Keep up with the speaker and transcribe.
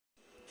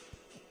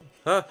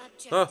Huh?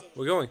 Oh,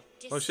 we're going.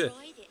 Oh shit.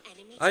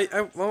 I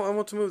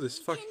want to move this.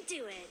 Fuck.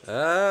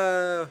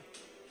 Ah.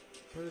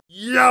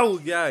 Yo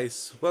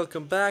guys,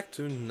 welcome back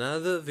to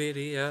another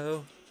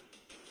video.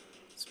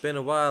 It's been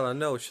a while, I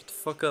know. Shut the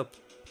fuck up.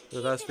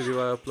 The last video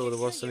I uploaded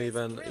wasn't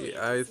even.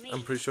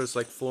 I'm pretty sure it's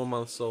like 4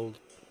 months old.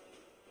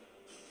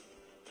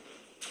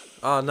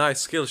 Ah,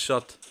 nice skill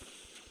shot.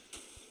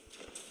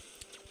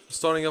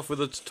 Starting off with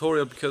a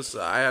tutorial because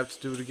I have to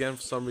do it again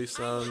for some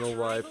reason. I don't know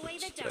why, but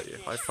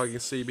I fucking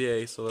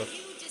CBA, so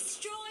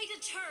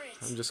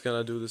I'm just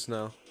gonna do this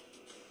now.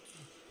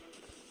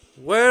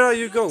 Where are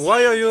you going?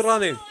 Why are you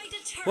running?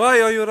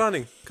 Why are you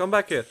running? Come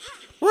back here.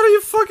 What are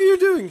you fucking you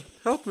doing?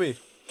 Help me. You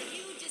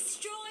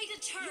destroyed a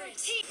turret.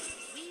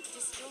 We've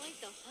destroyed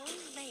the whole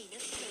lane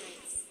of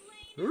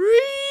turrets.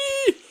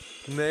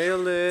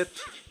 Nail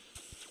it.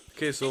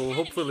 Okay, so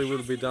hopefully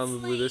we'll be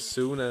done with this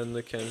soon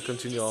and can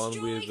continue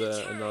on with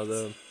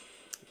another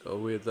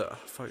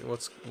fucking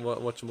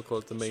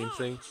whatchamacallit, the main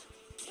thing.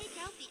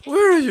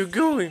 Where are you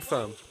going,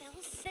 fam?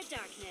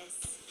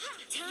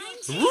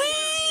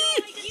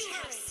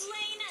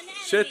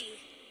 Shit.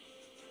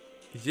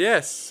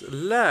 Yes,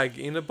 lag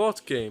in a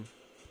bot game.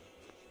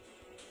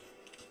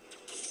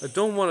 I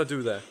don't want to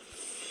do that.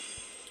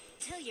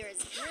 Till you're as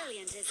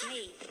brilliant as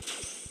me.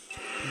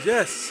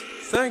 Yes,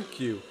 thank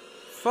you.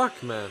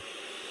 Fuck, man.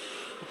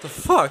 What the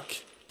fuck?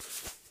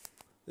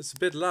 It's a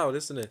bit loud,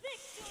 isn't it?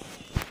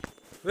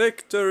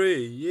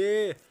 Victory!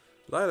 Yeah!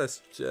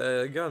 Lila's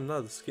got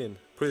another skin.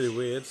 Pretty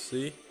weird,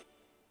 see?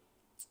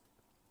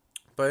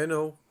 But you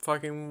know,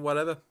 fucking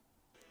whatever.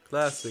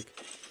 Classic.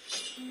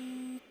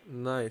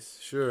 Nice,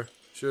 sure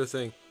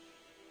thing.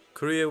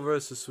 Korea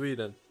versus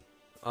Sweden.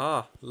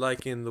 Ah,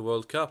 like in the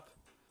World Cup.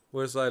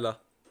 Where's Lila?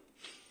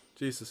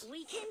 Jesus.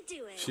 We can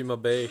do it. Shima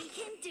Bay. We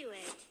can do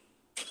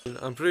it.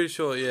 I'm pretty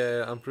sure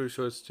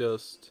it's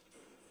just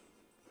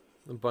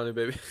a bunny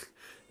baby.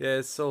 Yeah,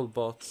 it's all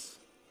bots.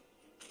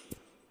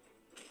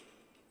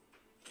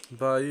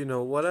 But you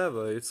know,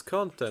 whatever, it's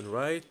content,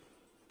 right?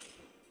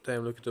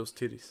 Damn, look at those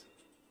titties.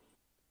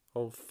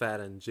 All fat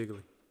and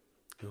jiggly.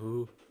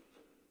 Ooh.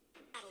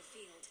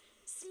 Battlefield.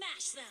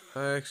 Smash them.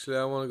 Actually,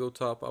 I wanna go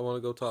top, I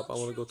wanna go top.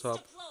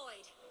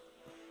 Deployed.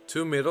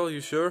 Two middle,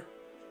 you sure?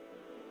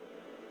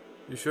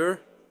 You sure?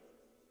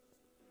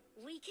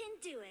 We can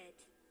do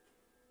it.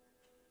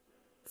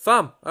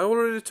 Fam, I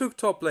already took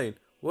top lane.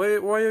 Why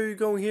are you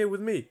going here with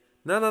me?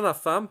 Nah,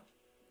 fam.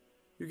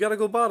 You gotta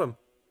go bottom.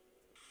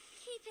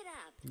 Keep it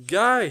up.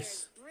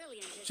 Guys! You're as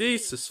brilliant as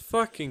Jesus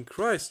fucking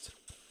Christ.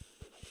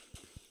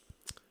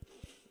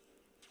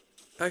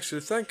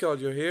 Actually, thank God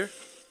you're here.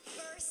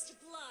 First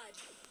blood.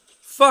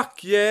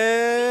 Fuck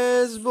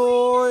yes,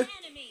 boy!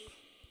 Enemy.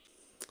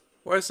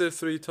 Why is there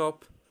 3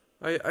 top?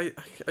 I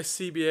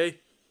CBA.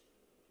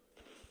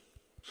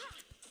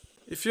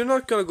 If you're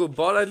not gonna go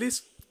bot, at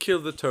least kill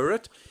the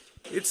turret.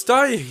 It's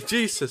dying,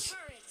 Jesus. Turret.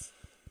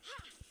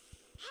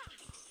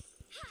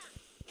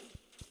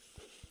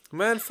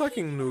 Man,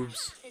 fucking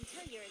noobs.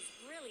 Until you're as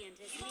brilliant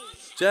as me.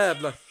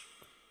 Jävlar.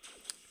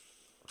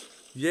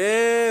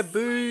 Yeah,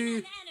 boo.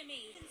 An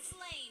enemy.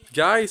 Slain.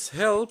 Guys,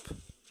 help.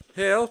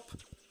 Help.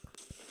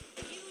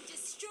 You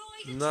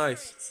destroyed a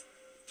Nice. turret.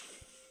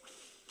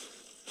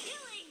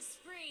 Killing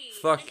spree.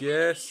 Fuck An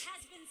yes. enemy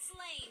has been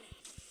slain.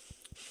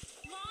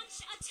 Launch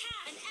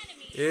attack. An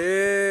enemy has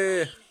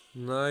Yeah. been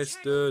slain. Nice,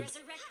 Turret dude.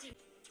 resurrected.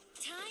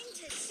 Time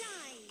to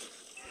shine.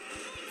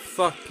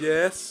 Fuck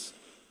yes.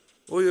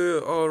 Oh, yeah,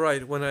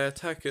 alright, when I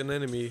attack an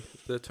enemy,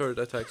 the turret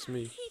attacks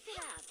me. Keep it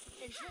up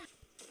until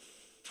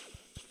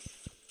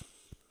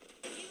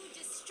you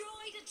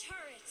destroyed a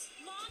turret.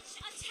 Launch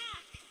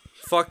attack.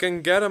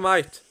 Fucking get him,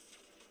 mate.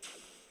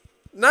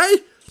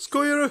 Nej!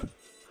 Skojar du?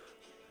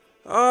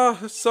 Ah,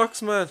 it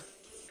sucks, man.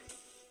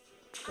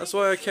 That's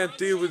why I can't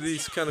deal with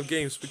these kind of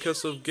games,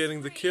 because of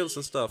getting the kills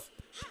and stuff.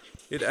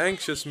 It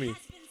anxious me. Has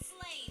been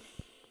slain.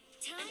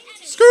 Time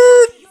to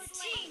Skirt! your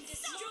team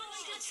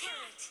destroyed a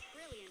turret.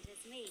 Brilliant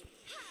as me.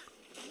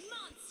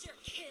 Monster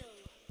kill.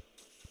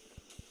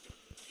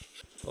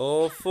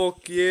 Oh,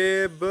 fuck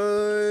yeah,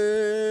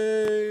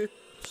 boy.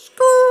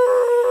 Skirt!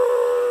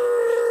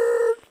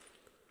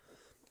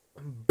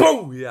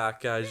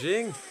 Booyaka,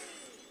 Jing.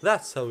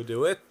 That's how we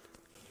do it.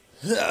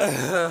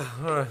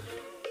 Alright.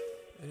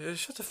 Yeah,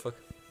 shut the fuck.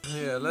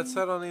 Yeah, let's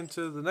head on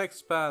into the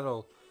next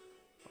battle.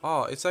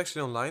 Oh, it's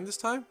actually online this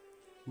time?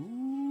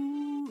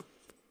 Ooh.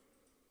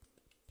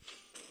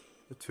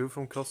 The 3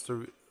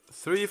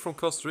 from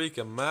Costa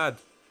Rica, mad.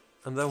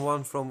 And then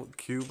 1 from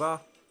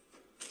Cuba.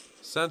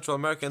 Central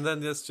America, and then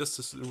there's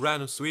just a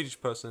random Swedish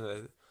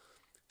person.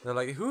 They're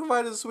like, who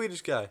invited a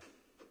Swedish guy?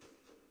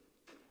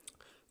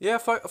 Yeah,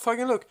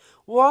 fucking look.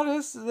 What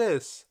is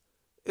this?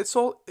 It's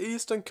all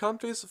Eastern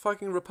countries,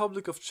 fucking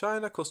Republic of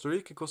China, Costa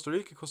Rica,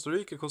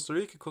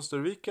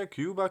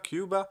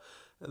 Cuba,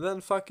 and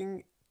then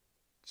fucking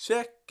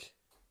Czech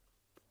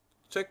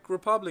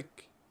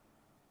Republic.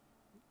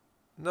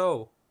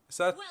 No, is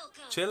that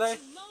Welcome Chile?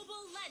 to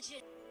Mobile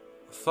Legends.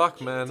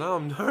 Fuck, man, now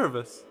I'm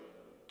nervous.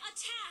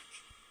 Attack.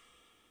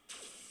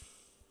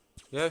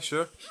 Yeah,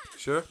 sure.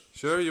 Sure.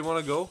 Sure, you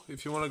wanna go?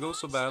 If you wanna go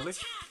so badly.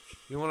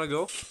 You wanna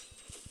go?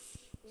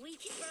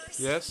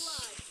 Yes.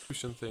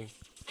 Fusion thing.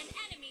 An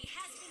enemy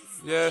has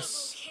been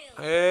Yes. double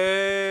kill.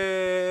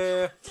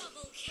 Hey.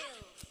 Double kill.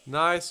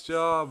 Nice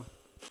job.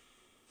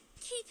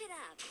 Keep it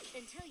up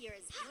until you're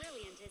as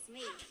brilliant as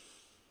me.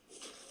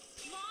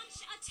 Launch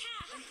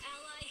attack. An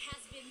ally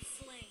has been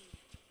slain.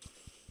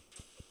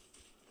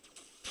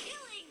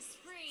 Killing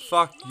spree.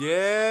 Fuck Launch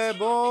yeah, attack.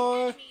 boy.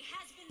 An enemy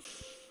has been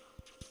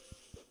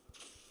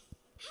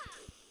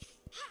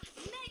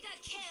mega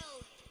kill.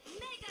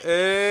 Mega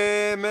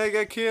Hey,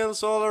 mega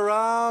kills all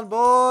around,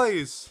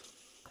 boys.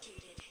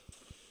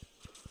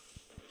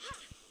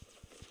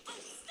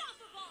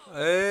 unstoppable.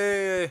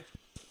 Hey.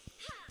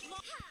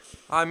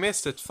 I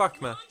missed it.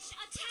 Fuck, man. Launch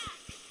attack.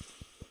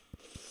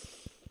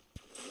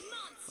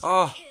 Monster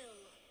Oh. kill.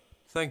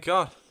 Thank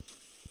God.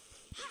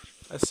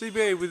 I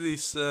CBA with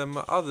these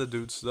other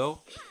dudes, though.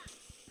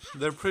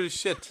 They're pretty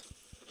shit.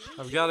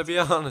 I've gotta be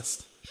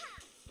honest.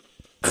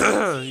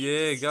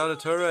 Yeah, got a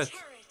turret.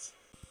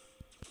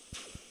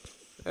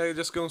 Hey,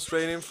 just going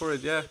straight in for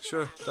it. Yeah,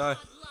 sure. Die.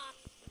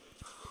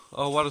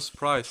 Oh, what a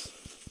surprise.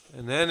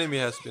 An enemy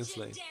has been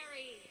slain.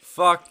 Legendary.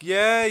 Fuck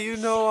yeah, you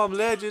know I'm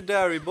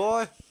legendary,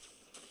 boy.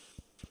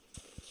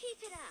 Keep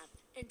it up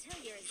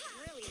until you're as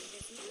brilliant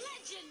as me.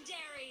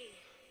 Legendary.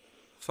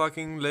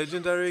 Fucking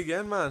legendary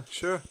again, man.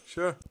 Sure,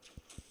 sure.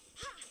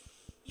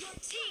 Your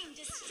team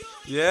destroyed.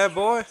 Yeah,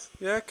 boy.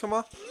 Yeah, come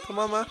on. Come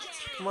on, man.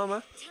 Come on,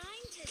 man.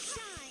 Time to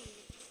shine.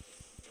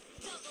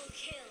 Double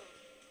kill.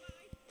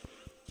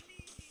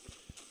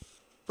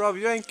 Bro,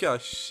 you ain't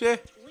got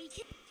shit. We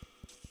can.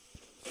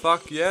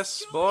 Fuck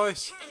yes,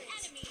 boys. An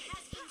enemy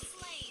has been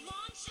slain.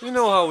 Launch You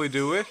know how we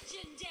do it.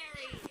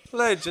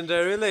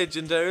 legendary. Legendary,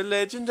 legendary,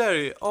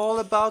 legendary. All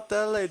about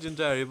that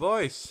legendary,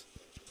 boys.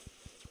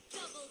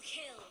 Double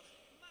kill.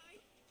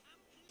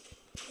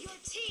 Your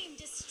team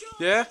destroyed.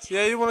 Yeah,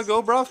 yeah, you wanna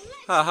go, bro?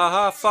 Ha ha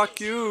ha, fuck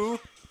you.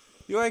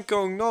 You ain't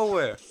going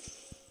nowhere.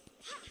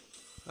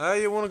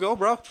 Hey, you wanna go,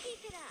 bro? Keep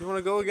it up You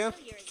wanna go again?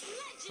 until you're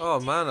as Oh,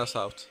 mana's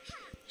out.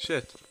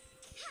 Shit.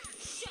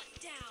 shut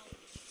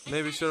down.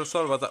 Maybe you should have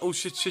thought about that. Oh,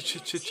 shit, shit,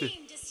 shit, shit, shit.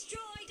 Team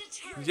destroyed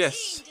a turret.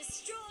 Yes. Team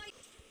destroyed.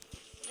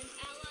 An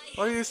ally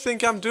What do you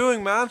think I'm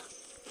doing, man?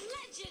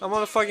 legendary. I'm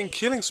on a fucking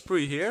killing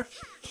spree here.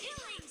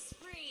 Killing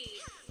spree.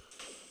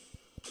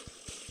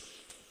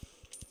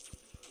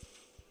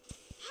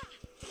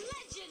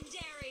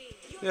 Legendary.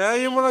 Your Yeah,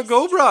 you team wanna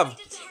go, bruv?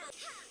 destroyed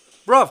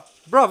a turret.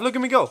 Bruv, look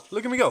at me go.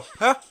 Look at me go.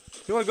 Huh?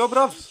 You wanna go,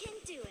 bruv? You can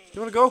do it. You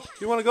wanna go?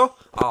 You wanna go?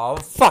 Oh,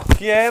 fuck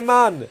yeah,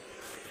 man.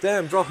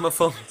 Damn, dropped my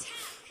phone.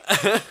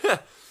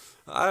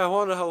 I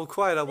wonder how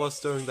quiet I was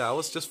during that. I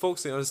was just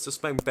focusing on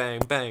just bang, bang,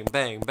 bang,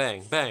 bang,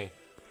 bang, bang.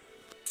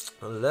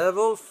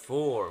 Level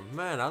 4.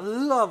 Man, I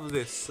love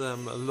this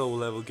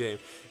low-level game.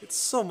 It's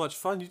so much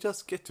fun. You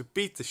just get to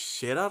beat the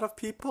shit out of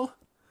people.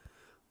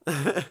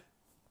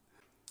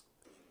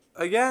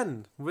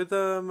 Again, with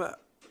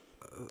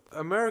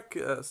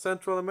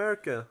Central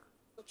America.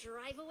 Will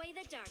drive away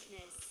the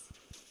darkness.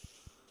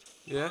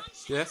 Yeah,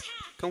 yeah.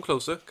 Come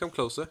closer, come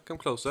closer, come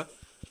closer.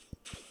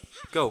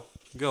 Go,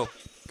 go,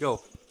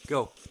 go,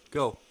 go,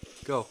 go,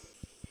 go.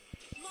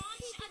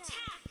 Launch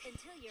attack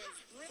until you're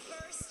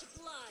reversed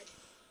blood.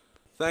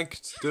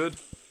 Thanks, dude.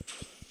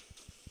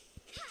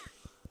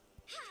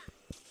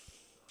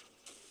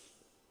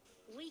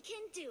 We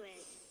can do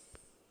it.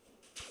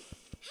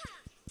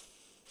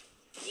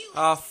 You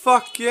Ah,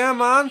 fuck yeah,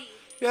 man.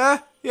 Yeah,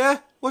 yeah.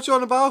 What you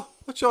on about?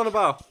 What you on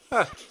about?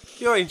 Huh.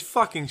 You ain't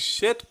fucking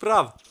shit,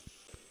 bruv.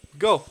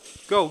 Go,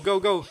 go, go,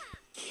 go.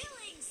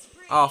 killing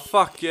spree. Ah,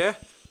 fuck yeah.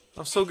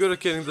 I'm so good at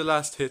getting the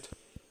last hit.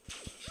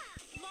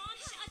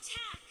 Launch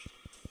attack.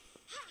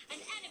 An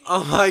enemy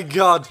Oh my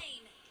god. slain.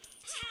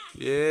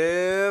 Attack.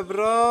 Yeah,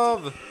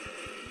 bruv.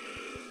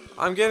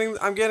 I'm getting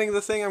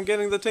the thing, I'm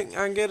getting the thing,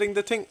 I'm getting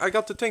the thing. I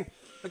got the thing.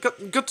 I got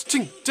the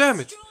thing. Damn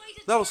it.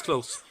 That was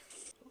close.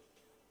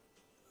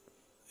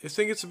 You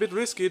think it's a bit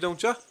risky,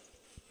 don't ya?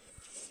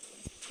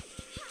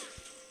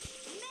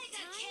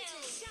 Mega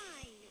kill.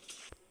 Shine.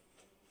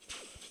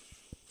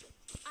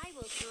 I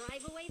will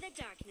drive away the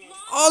darkness.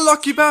 Oh,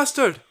 lucky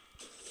bastard!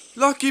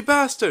 Lucky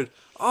bastard!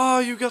 Oh,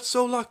 you got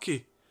so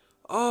lucky.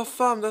 Oh,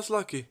 fam, that's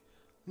lucky.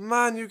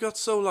 Man, you got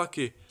so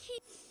lucky.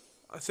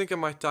 I think I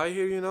might die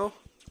here, you know.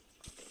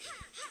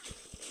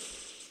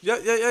 Yeah,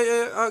 yeah, yeah,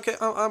 yeah. Okay,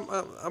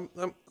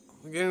 I'm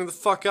getting the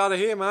fuck out of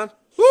here, man.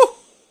 Woo!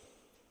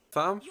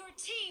 Fam, Your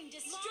team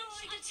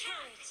destroyed a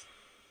turret.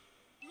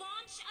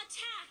 Launch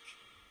attack.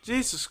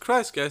 Jesus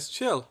Christ, guys,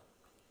 chill.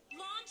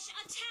 Launch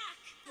attack.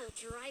 Will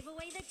drive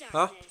away the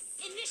Huh? darkness.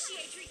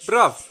 Initiate retreat.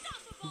 Brav,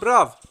 Unstoppable.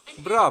 brav,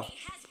 An brav, enemy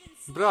has been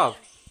slain. brav.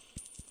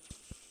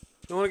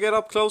 You wanna get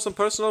up close and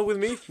personal with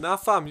me? Nah,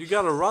 fam, you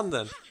gotta run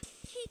then.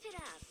 Keep it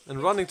up.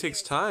 And running until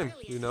takes you're as time,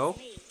 brilliant you know. as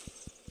me.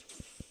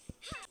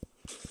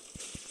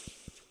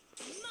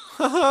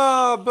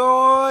 Haha,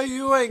 boy,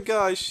 you ain't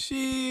got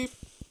sheep.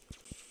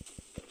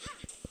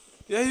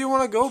 Yeah, you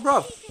wanna go,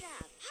 bruv? Keep it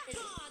up.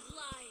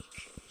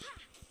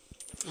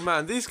 Godlike.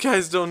 Man, these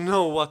guys don't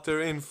know what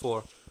they're in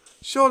for.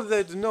 Surely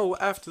they'd know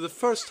after the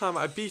first time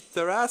I beat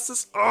their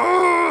asses.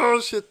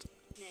 Oh shit.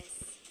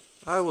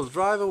 I will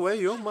drive away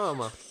your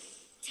mama.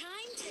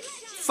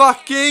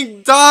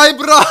 Fucking die,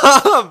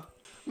 bruv!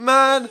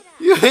 Man,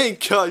 you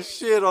ain't got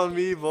shit on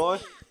me, boy.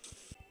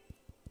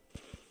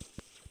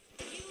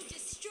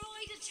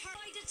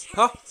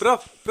 Huh?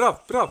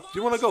 Bruv.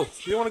 You wanna go?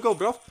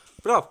 Bruv?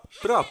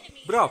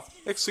 Bruv.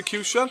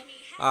 Execution?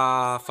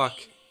 Ah, fuck.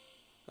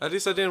 At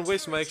least I didn't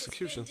waste my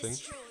execution thing.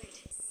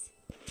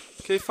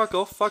 Okay, fuck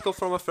off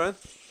from my friend.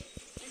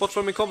 Spot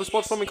from me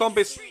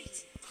compis.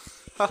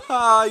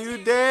 Haha,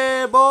 you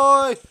there,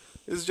 boy?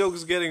 This joke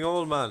is getting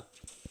old, man.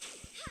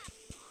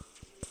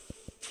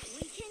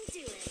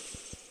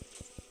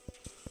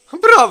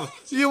 Bruv,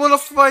 you wanna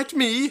fight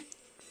me?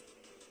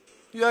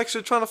 You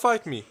actually trying to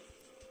fight me?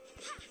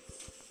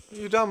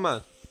 You dumb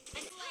man.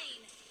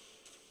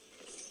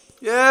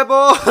 Yeah,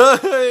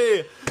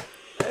 boy!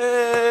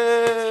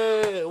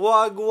 Hey,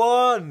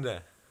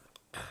 Wagwan!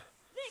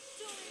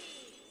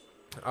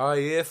 Oh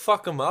yeah,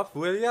 fuck him up,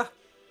 will ya?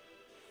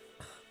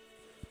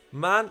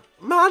 Man,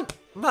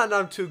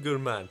 I'm too good,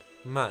 man.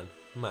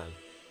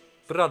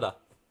 Brother.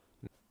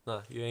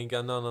 Nah, you ain't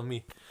got none on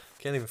me.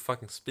 Can't even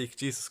fucking speak,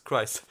 Jesus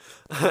Christ.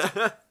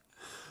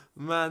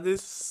 Man,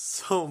 this is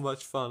so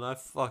much fun. I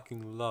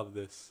fucking love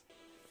this.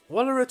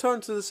 Wanna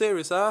return to the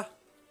series, huh?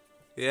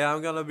 Yeah,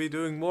 I'm gonna be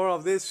doing more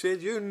of this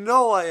shit. You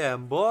know I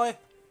am, boy.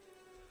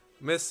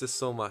 Miss this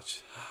so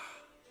much.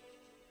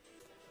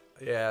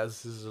 Yeah,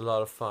 this is a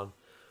lot of fun.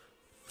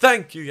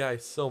 Thank you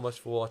guys so much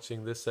for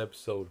watching this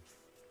episode.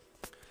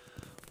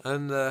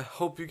 And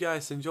hope you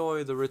guys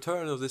enjoy the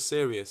return of this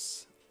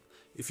series.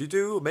 If you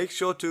do, make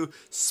sure to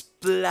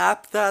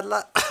splap that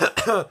like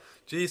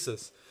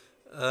Jesus.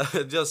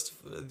 Just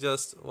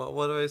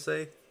what do I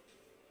say?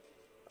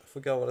 I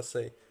forgot what I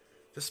say.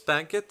 Just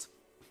spank it?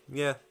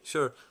 Yeah,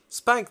 sure.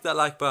 Spank that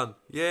like button.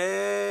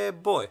 Yeah,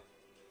 boy.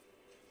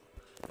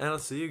 And I'll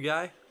see you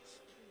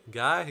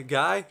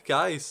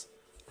guys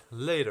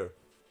later.